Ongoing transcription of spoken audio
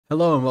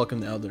Hello and welcome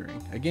to Elden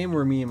Ring, a game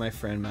where me and my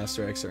friend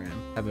Master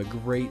XRM have a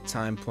great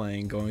time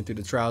playing, going through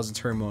the trials and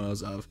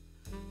turmoils of,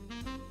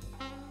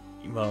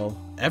 well,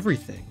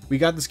 everything. We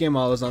got this game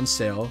while it was on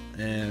sale,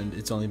 and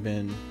it's only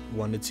been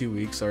 1 to 2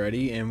 weeks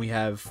already, and we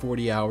have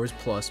 40 hours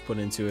plus put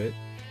into it.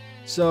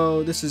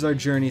 So this is our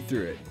journey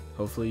through it.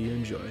 Hopefully you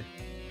enjoy.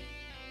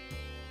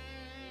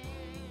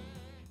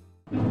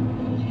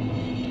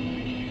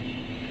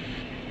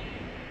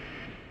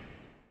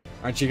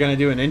 Aren't you gonna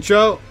do an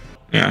intro?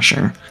 Yeah,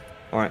 sure.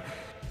 Alright.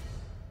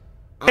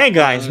 Hey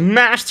guys,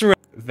 Master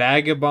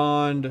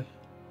Vagabond,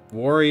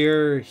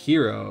 Warrior,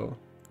 Hero.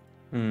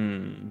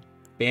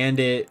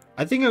 Bandit.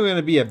 I think I'm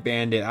gonna be a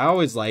bandit. I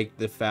always like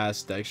the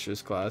fast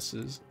dexterous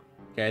classes.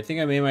 Okay, I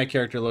think I made my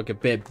character look a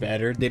bit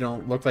better. They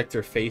don't look like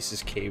their face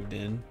is caved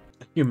in.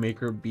 You make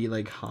her be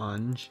like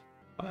Hanj.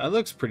 Oh, that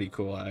looks pretty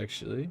cool,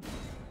 actually.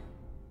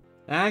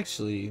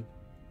 Actually,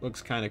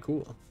 looks kind of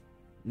cool.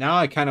 Now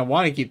I kind of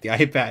want to keep the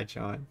eye patch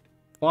on.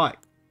 Why?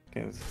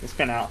 Because it's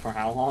been out for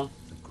how long?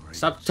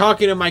 Stop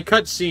talking to my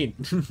cutscene.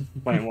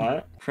 Wait,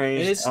 what?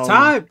 Praise It's Elden.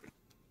 time.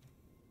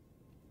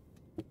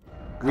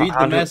 Read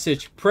the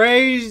message.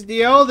 Praise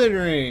the Elden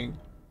Ring.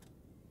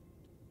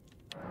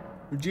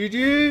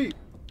 GG.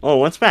 Oh,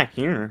 what's back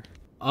here?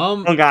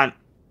 Oh god.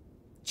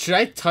 Should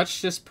I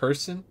touch this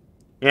person?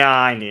 Yeah,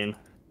 I did.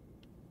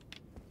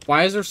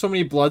 Why is there so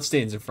many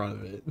bloodstains in front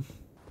of it?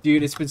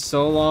 Dude, it's been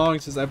so long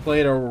since I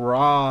played a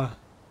raw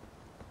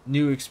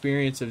new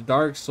experience of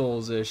Dark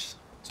Souls-ish.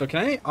 So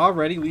can I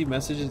already leave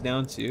messages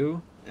down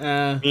too?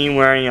 Me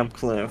wearing up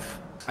cliff.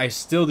 I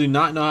still do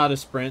not know how to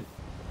sprint.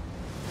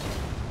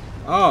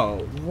 Oh,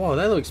 whoa,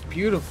 that looks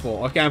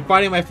beautiful. Okay, I'm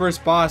fighting my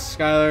first boss,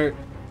 Skylar.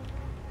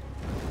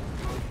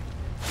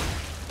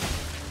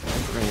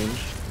 Range.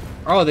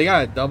 Oh, they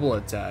got a double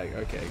attack.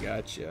 Okay,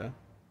 gotcha.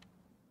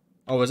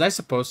 Oh, was I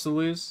supposed to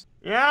lose?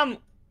 Yeah,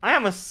 I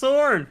have a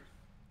sword.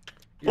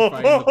 You're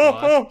fighting the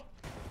boss?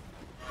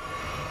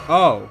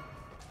 Oh.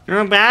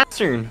 You're a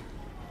bastard.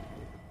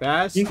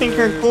 Bastard. You think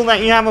you're cool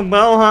that you have a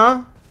bow,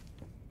 huh?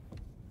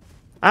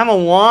 I have a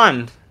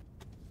wand.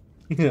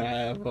 I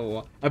have a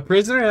wand. A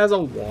prisoner has a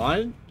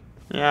wand?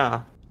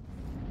 Yeah.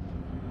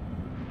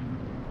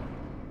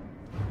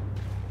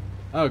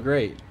 Oh,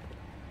 great.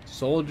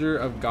 Soldier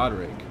of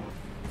Godric.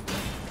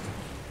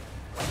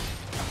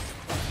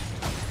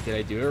 Did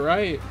I do it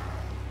right?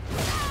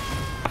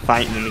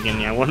 Fighting him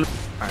again, yeah. Alright,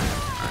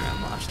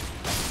 I'm lost.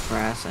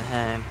 Grass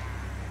ahead.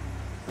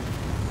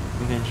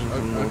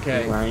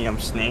 Okay. Where I am,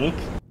 snake.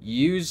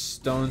 Use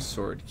stone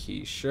sword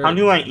key. Sure. How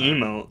do I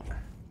emote?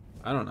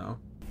 I don't know.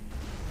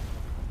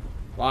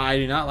 Well, I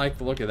do not like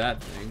the look of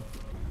that thing.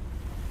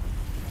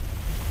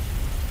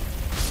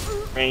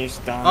 Raise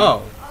down.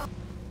 Oh.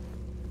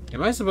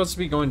 Am I supposed to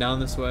be going down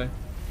this way?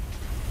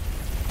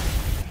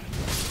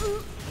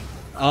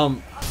 Oh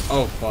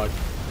fuck.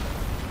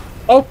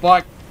 Oh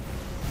fuck.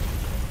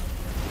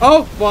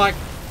 Oh fuck.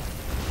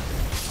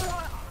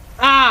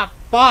 Ah,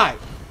 fuck.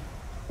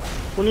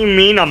 What do you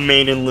mean I'm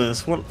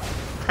maidenless? What the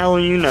hell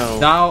do you know?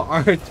 Thou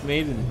art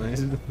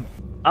maidenless.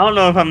 I don't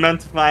know if I'm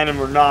meant to fight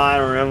him or not,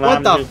 or if What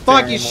I'm the just fuck?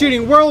 terrible. He's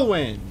shooting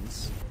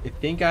whirlwinds. I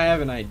think I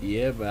have an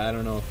idea, but I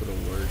don't know if it'll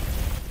work.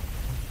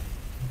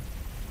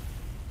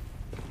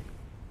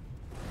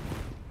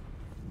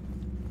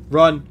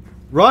 Run!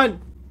 Run!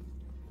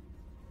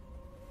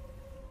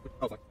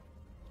 Oh fuck.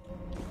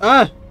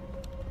 Ah!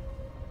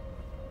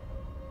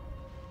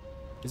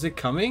 Is it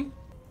coming?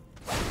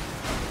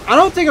 I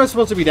don't think I'm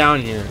supposed to be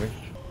down here.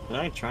 Did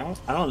I try?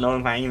 I don't know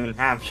if I even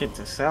have shit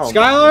to sell.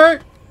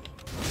 Skylar!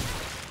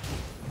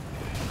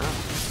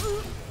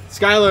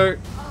 Skylar!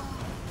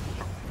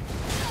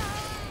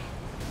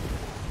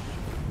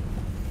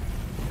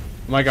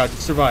 Oh my god, you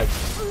survived.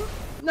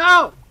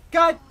 No!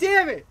 God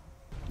damn it!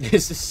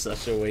 This is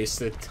such a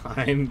waste of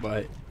time,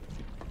 but...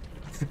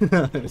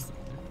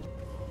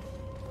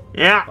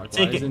 Yeah, Fuck, why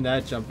take it. isn't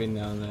that jumping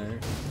down there?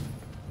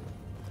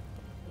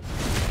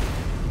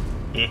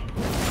 Yeah.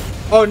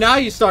 Oh, now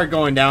you start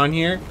going down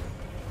here.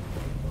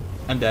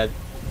 I'm dead.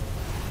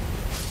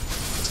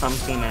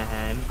 Something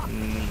ahead.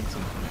 Something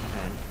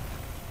ahead.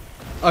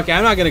 Okay,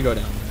 I'm not gonna go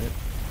down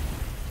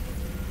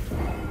there.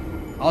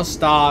 I'll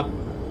stop.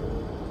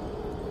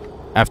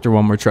 After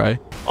one more try.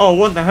 Oh,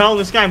 what the hell?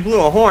 This guy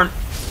blew a horn.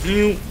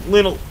 You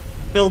little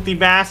filthy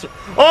bastard.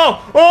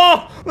 Oh!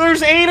 Oh!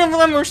 There's 8 of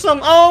them or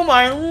some. Oh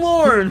my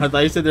lord! I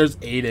thought you said there's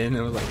 8 in.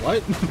 I was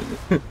like,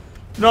 what?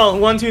 No,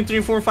 1, 2,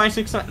 3, 4, 5,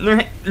 6, 7. There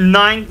are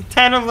 9,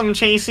 10 of them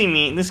chasing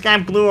me. This guy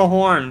blew a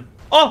horn.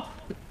 Oh!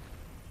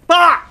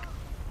 Fuck!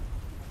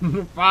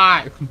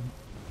 5.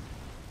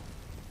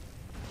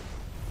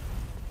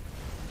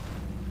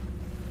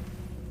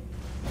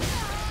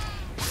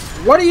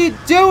 What are you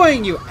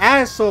doing, you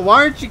asshole?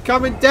 Why aren't you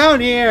coming down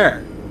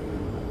here?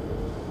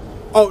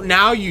 Oh,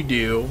 now you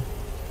do.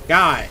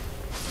 God.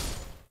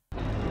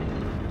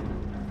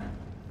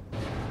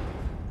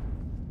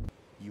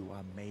 You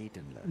are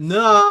maidenless.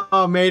 No,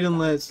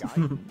 maidenless.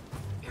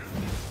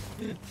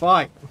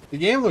 Fuck. The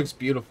game looks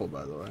beautiful,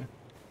 by the way.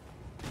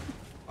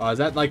 Oh, is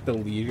that like the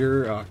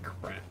leader? Oh,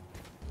 crap.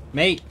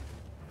 Mate.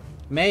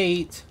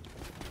 Mate.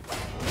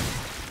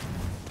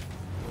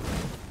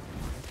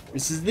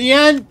 This is the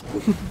end.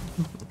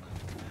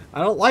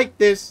 I don't like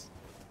this.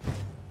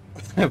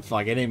 Fuck,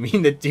 I didn't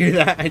mean to do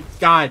that.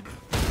 God.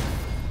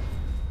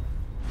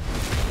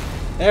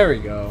 There we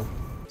go.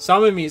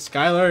 Summon me,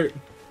 Skylar.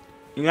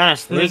 You gotta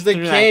sneak Where's the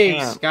through cave, that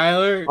camp.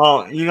 Skylar?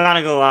 Oh, you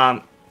gotta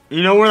go,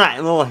 you know where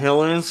that little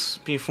hill is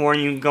before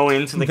you go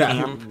into the That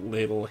camp?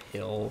 little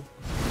hill.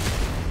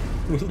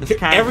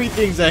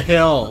 Everything's a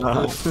hill.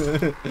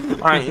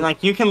 Alright,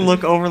 like, you can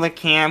look over the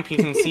camp, you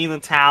can see the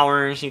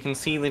towers, you can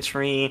see the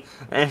tree.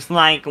 It's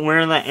like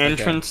where the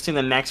entrance to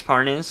the next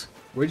part is.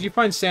 Where'd you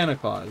find Santa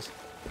Claus?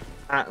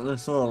 At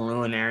this little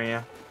ruin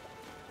area.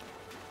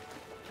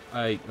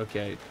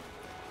 Okay.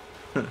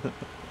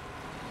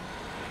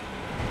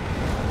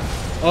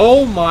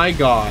 Oh my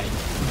god.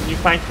 You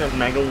fight the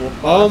Mega Wolf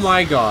boss. Oh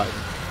my god.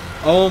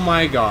 Oh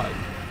my god.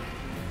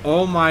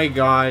 Oh my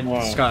god, Whoa.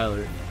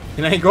 Skylar.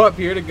 Can I go up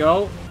here to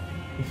go?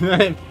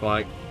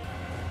 Fuck.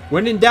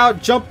 When in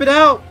doubt, jump it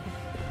out!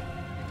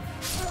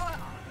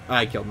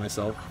 I killed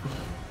myself.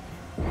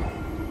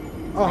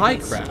 Oh, hi,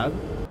 crab.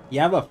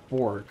 You have a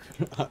fork.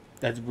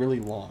 That's really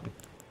long.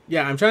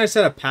 Yeah, I'm trying to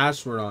set a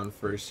password on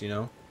first, you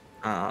know?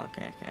 Oh,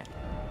 okay.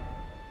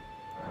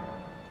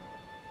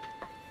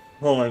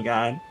 Oh my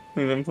god.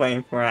 We've been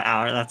playing for an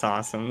hour. That's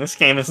awesome. This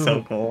game is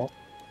so cool.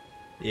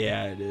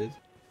 Yeah, it is.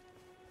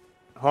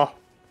 Oh.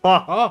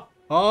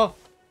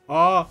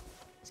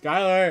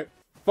 Skylar!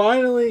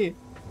 Finally!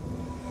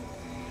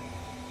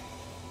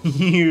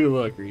 You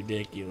look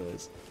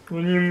ridiculous.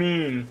 What do you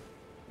mean?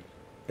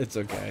 It's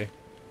okay.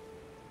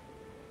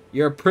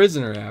 You're a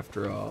prisoner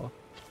after all.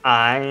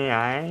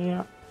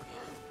 I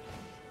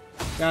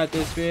Got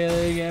this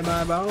feeling in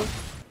my bones.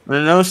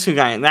 And those two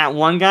guys. That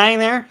one guy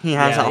there, he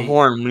has Yeah, a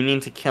horn. We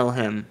need to kill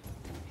him.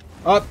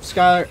 Oh,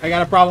 Skylar, I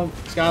got a problem.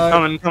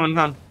 Skylar.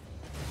 Coming.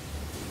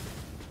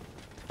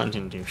 I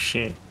didn't do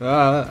shit.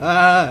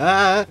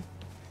 Skylar,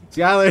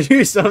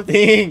 do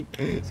something.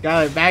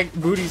 Skylar, back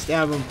booty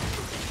stab him.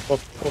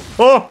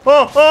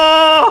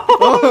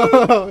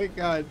 Oh my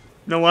god.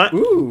 You know what?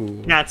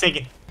 Ooh. Yeah, take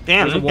it.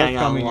 Damn, There's a this guy wolf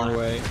got coming a lot. your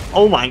way.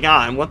 Oh my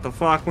god, what the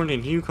fuck? Where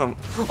did you come?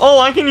 Oh,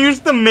 I can use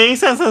the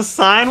mace as a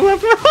side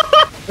weapon?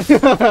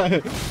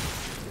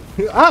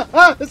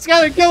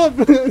 Skylar, kill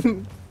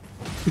him!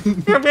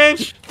 Here,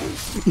 bitch!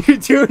 You're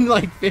doing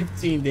like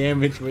 15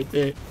 damage with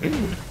it.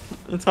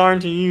 It's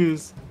hard to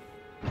use.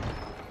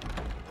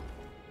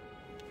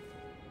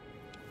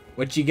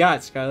 What you got,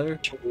 Skylar?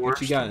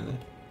 What you got in there?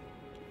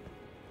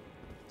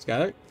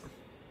 Skylar?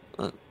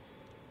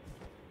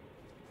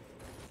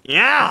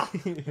 Yeah!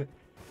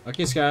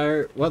 Okay,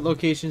 Skylar, what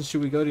locations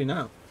should we go to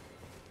now?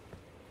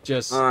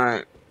 Just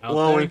Alright. out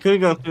Well, there? we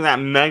could go through that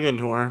mega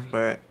door,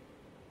 but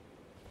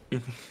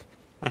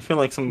I feel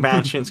like some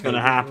bad shit's gonna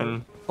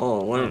happen.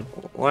 Oh,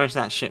 where's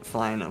that shit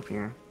flying up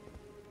here?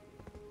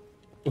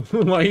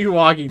 Why are you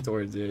walking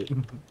towards it? It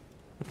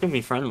could be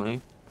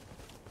friendly.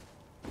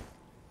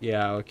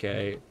 Yeah,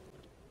 okay.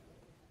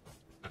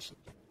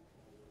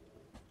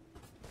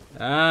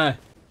 Ah.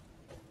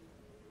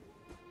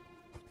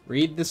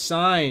 Read the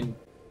sign.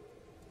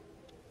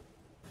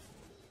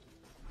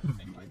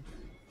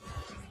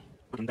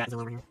 That's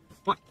over here.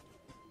 What?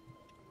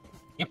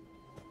 Yep.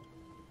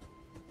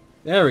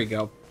 There we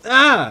go.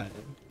 Ah!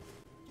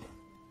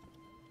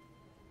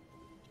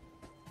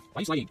 Why are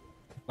you sliding?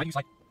 Why do you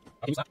slide?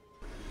 Why do you stop?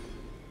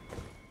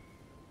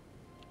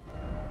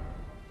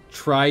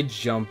 Try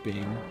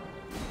jumping.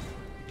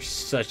 You're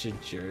such a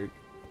jerk.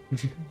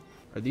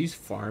 Are these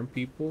farm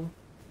people?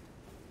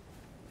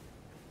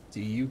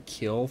 Do you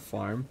kill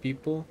farm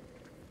people?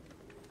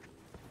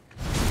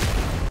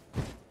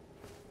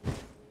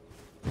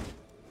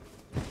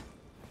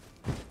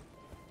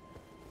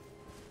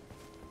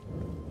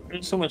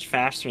 You're so much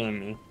faster than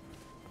me.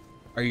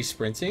 Are you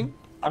sprinting?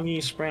 How do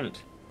you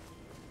sprint?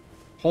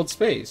 Hold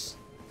space.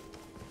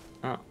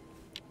 Oh.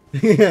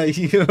 Yeah,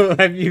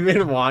 have you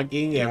been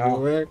walking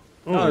everywhere? Ooh.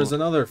 Oh, there's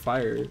another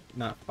fire.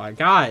 Not fire.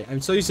 God,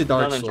 I'm so used to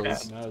Dark Another Souls.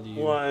 chest. Now do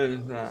you- What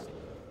is that?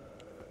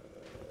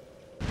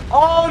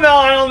 Oh no,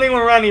 I don't think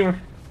we're ready.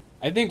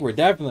 I think we're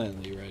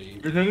definitely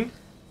ready. You think?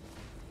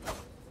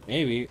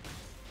 Maybe.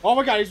 Oh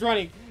my god, he's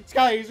running!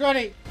 Skylar, he's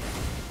running!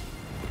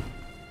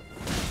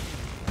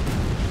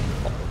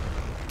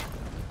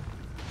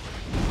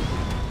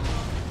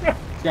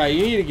 Skylar,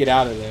 you need to get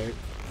out of there.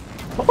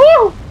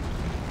 Woo!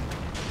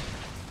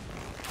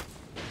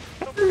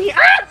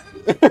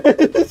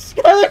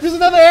 Skylar, there's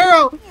another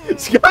arrow!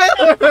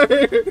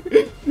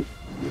 Skylar!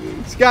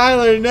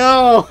 Skylar,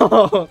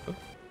 no!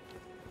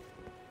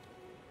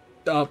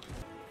 Up.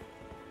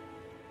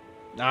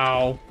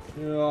 No.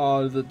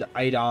 Oh, the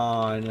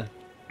Idon.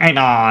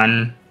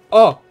 Idon.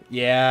 Oh,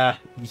 yeah.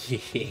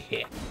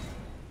 Yeah.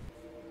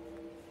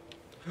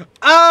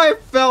 I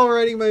fell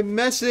writing my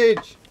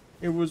message.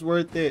 It was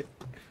worth it.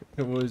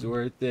 It was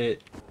worth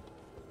it.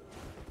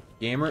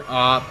 Gamer?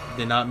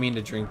 Did not mean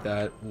to drink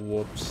that.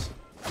 Whoops.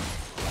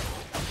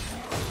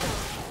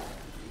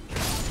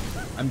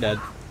 I'm dead.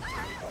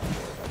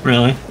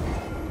 Really?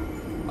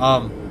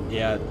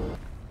 Yeah.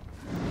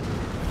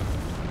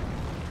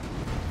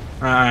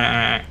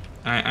 Alright.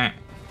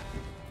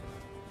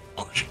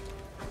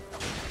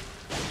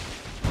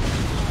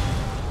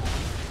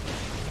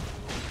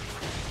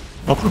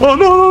 Oh, no, no,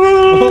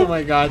 no, no. Oh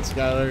my god,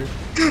 Skylar.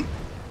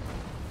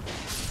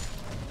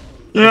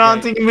 You're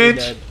not taking they're bitch.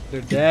 dead.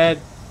 They're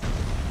dead.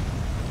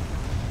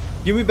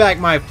 Give me back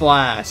my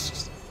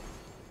flasks.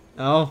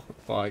 Oh,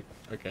 fuck.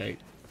 Okay.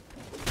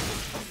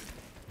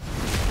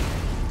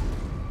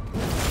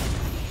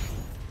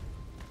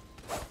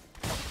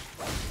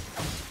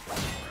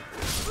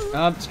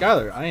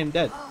 Skylar, I am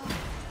dead.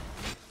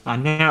 Oh,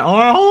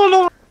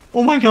 no.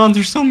 Oh my god,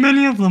 there's so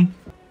many of them.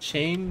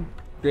 Chain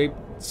grape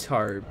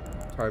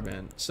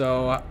tarband.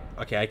 So,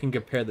 okay, I can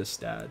compare the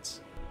stats.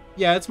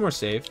 Yeah, it's more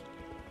safe.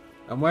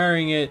 I'm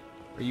wearing it.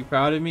 Are you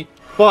proud of me?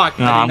 Fuck!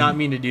 I did not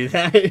mean to do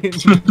that.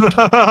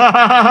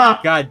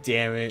 God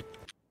damn it.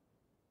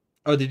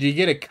 Oh, did you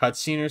get a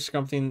cutscene or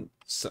something?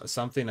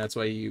 Something that's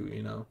why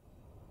you know.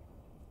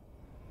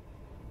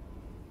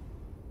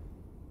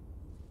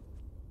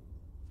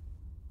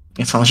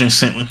 Guess I'll just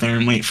sit with there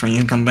and wait for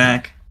you to come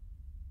back.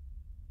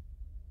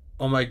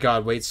 Oh my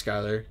god, wait,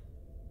 Skylar.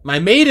 My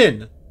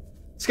maiden!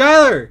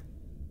 Skylar!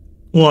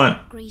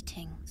 What?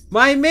 Greetings,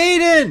 My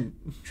maiden!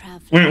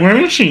 traveler Where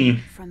is she?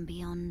 from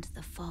beyond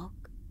the fog.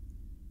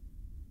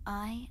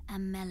 I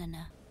am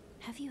Melina.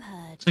 Have you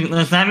heard? So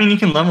does that mean you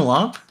can level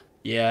up?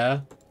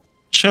 Yeah.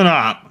 Shut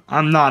up.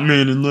 I'm not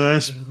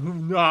maidenless.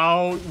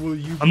 No, will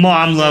you? My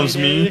mom loves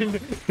me.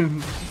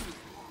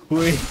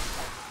 Wait.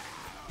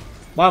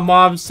 My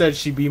mom said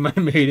she'd be my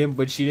maiden,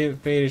 but she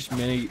didn't finish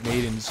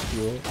maiden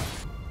school.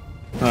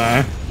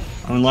 I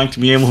would like to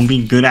be able to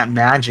be good at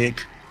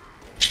magic.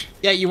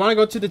 Yeah, you want to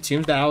go to the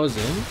tombs that I was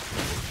in?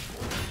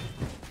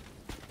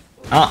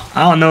 I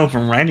don't know if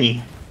I'm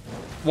ready.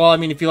 Well, I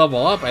mean, if you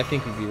level up, I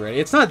think you'd be ready.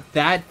 It's not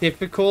that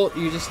difficult.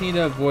 You just need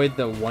to avoid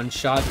the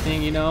one-shot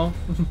thing, you know?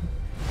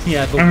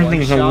 Yeah, the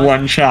Everything's one-shot. a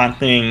one-shot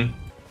thing.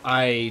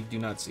 I do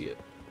not see it.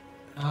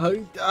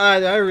 Do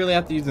I really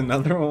have to use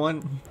another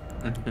one?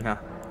 Yeah.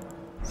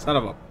 Son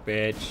of a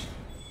bitch.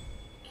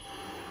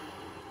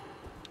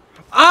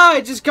 Ah,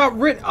 I just got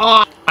rid.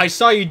 Ah, I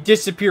saw you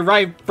disappear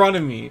right in front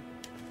of me.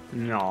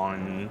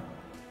 No.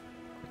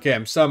 Okay,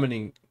 I'm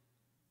summoning.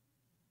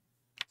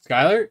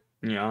 Skylar?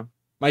 Yeah.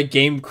 My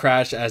game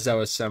crashed as I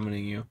was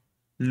summoning you.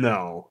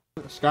 No.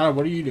 Skylar,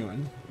 what are you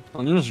doing?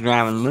 I'm just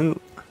grabbing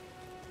loot. You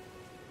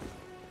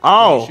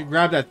Oh! should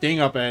grab that thing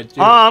up at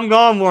Oh, I'm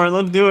going for it.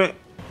 Let's do it.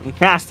 I'm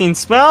casting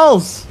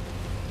spells.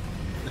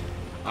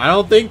 I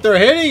don't think they're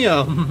hitting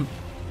him.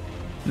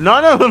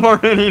 None of them are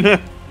hitting it.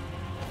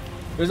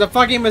 There's a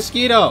fucking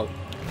mosquito.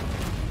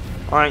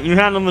 Alright, you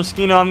handle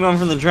mosquito. I'm going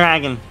for the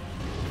dragon.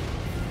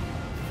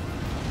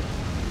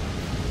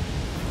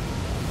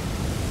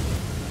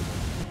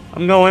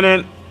 I'm going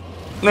in.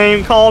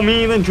 They call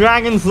me the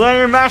Dragon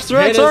Slayer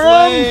Master Hit his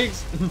XRM.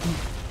 legs.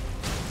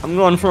 I'm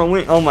going for a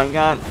win. Oh my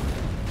god.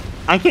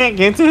 I can't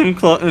get to him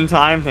in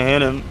time to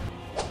hit him.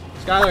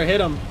 Skylar,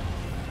 hit him.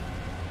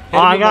 Oh,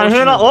 I got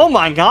hit. Oh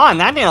my god,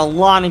 that did a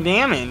lot of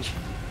damage.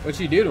 What'd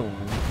you do to him?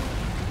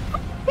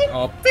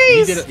 Oh,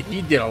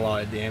 he did a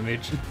lot of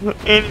damage.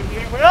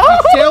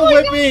 Tail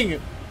whipping!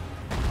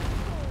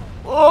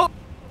 Oh.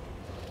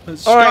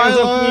 Skylar! Alright, it's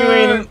up to you,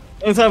 Aiden.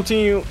 It's up to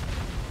you.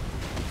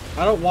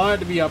 I don't want it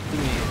to be up to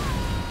me.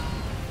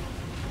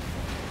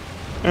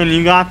 And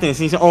you got this.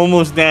 He's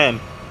almost dead.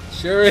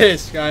 Sure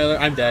is, Skylar.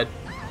 I'm dead.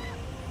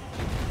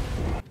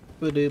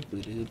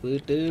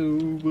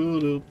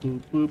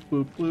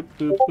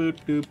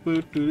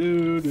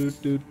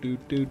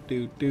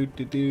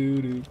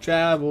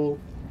 Travel.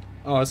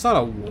 Oh, it's not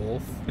a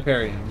wolf.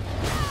 Parry him.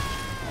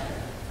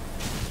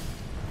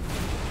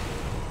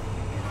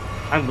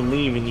 I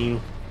believe in you.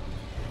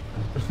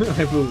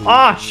 I believe.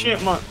 Ah, shit,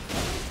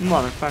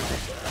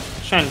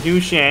 motherfucker. Trying to do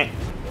shit.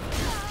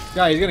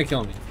 Yeah, he's gonna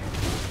kill me.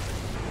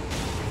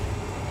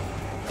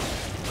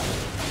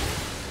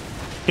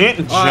 Hit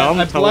and Oh, jump.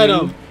 I bled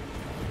him.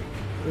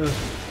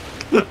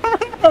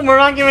 We're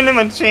not giving him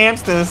a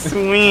chance to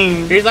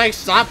swing. He's like,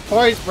 stop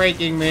poise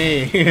breaking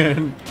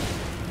me.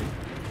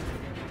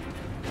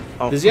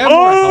 Oh. Does he have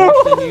more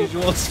health than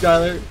usual,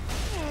 Skylar?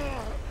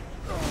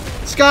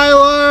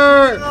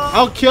 Skylar!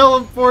 I'll kill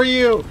him for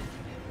you!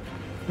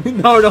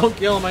 No, don't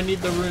kill him. I need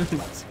the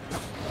runes.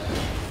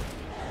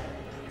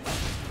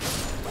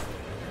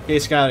 Okay,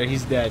 Skylar,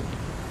 he's dead.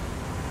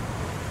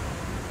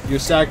 Your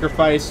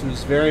sacrifice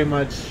was very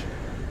much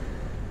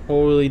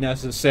wholly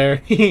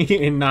necessary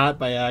and not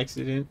by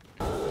accident.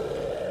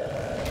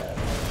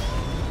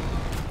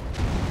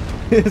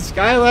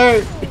 Skylar!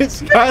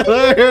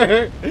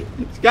 Skylar!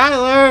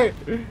 Skylar!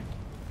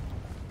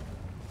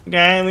 Okay,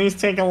 at least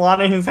take a lot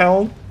of his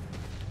health.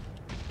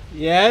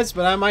 Yes,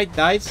 but I might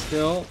die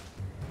still.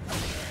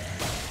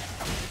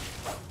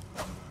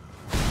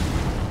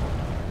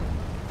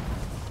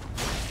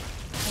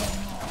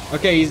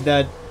 Okay, he's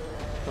dead.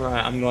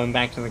 Alright, I'm going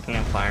back to the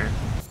campfire.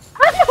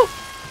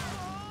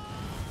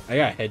 I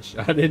got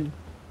headshotted.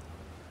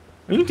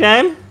 Are you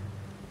dead?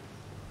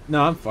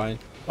 No, I'm fine.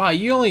 Wow,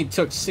 you only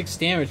took 6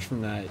 damage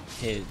from that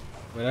hit.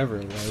 Whatever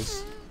it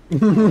was.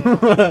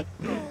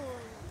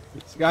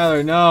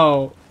 Skylar,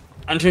 no.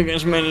 I took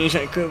as many as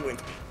I could with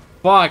me.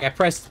 Fuck, I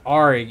pressed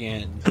R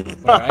again.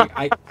 But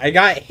I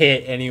got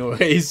hit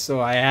anyways, so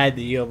I had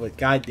to heal, but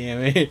god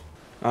damn it.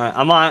 Alright,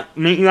 I'm on.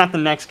 Meet you at the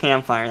next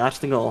campfire. That's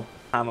the goal.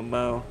 Have a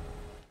bow.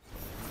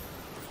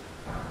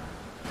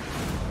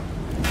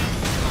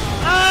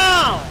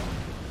 Ow!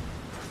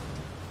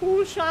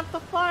 Who shot the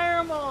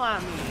fireball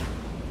at me?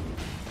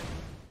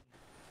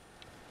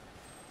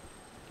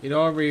 Get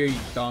over here, you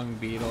dung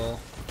beetle.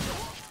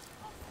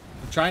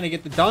 I'm trying to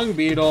get the dung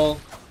beetle.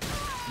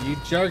 You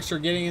jerks are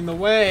getting in the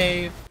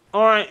way.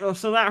 Alright,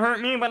 so that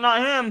hurt me, but not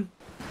him.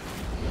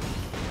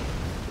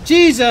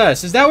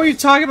 Jesus! Is that what you're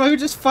talking about? Who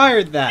just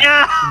fired that?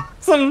 Yeah!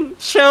 Some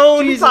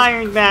chode Jesus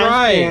fired that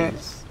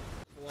Christ.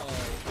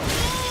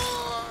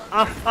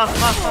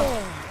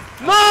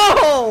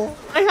 No!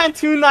 I had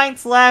 2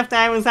 knights left.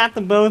 I was at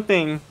the bow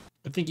thing.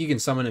 I think you can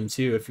summon him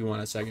too if you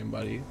want a second,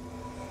 buddy.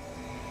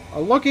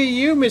 Oh, look at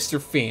you, Mr.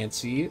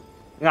 Fancy.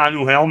 Got a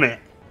new helmet.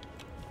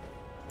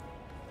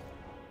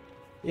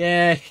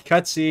 Yeah,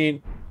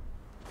 cutscene.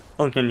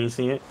 Oh, can you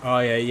see it? Oh,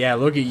 yeah,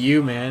 look at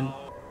you, man.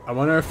 I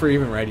wonder if we're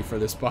even ready for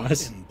this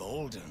boss.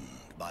 Emboldened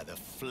by the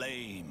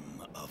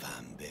flame of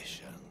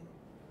ambition.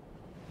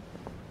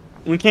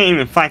 We can't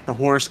even fight the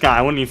horse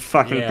guy. What do you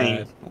fucking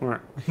Yeah. think?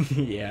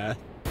 Yeah.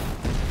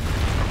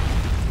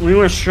 We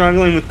were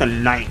struggling with the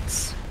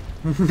knights.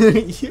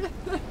 Yeah.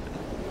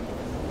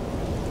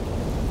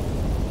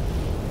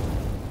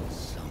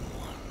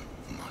 Someone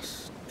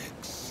must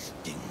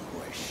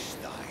extinguish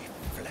thy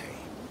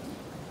flame.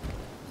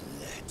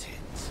 Let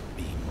it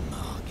be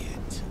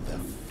Margit the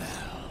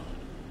Fell.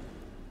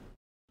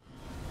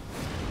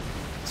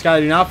 Sky,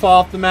 do not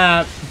fall off the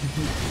map.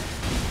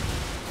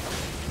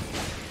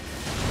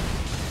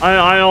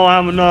 I don't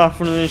have enough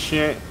for this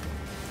shit.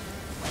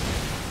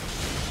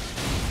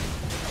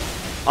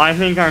 I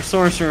think our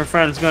sorcerer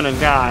friend's gonna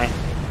die.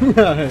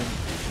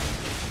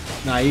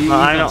 Nah, you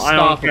I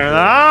don't care.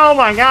 Oh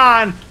my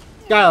god!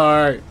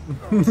 Skylar.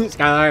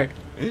 Skylar.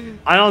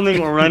 I don't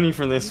think we're ready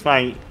for this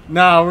fight.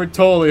 No, we're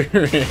totally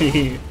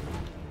ready.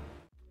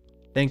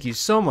 Thank you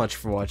so much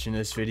for watching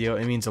this video.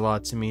 It means a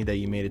lot to me that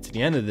you made it to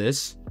the end of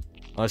this.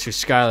 Unless you're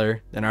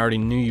Skylar, then I already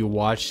knew you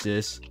watched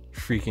this.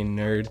 Freaking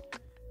nerd.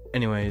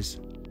 Anyways,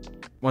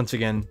 once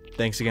again,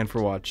 thanks again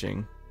for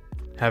watching.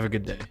 Have a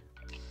good day.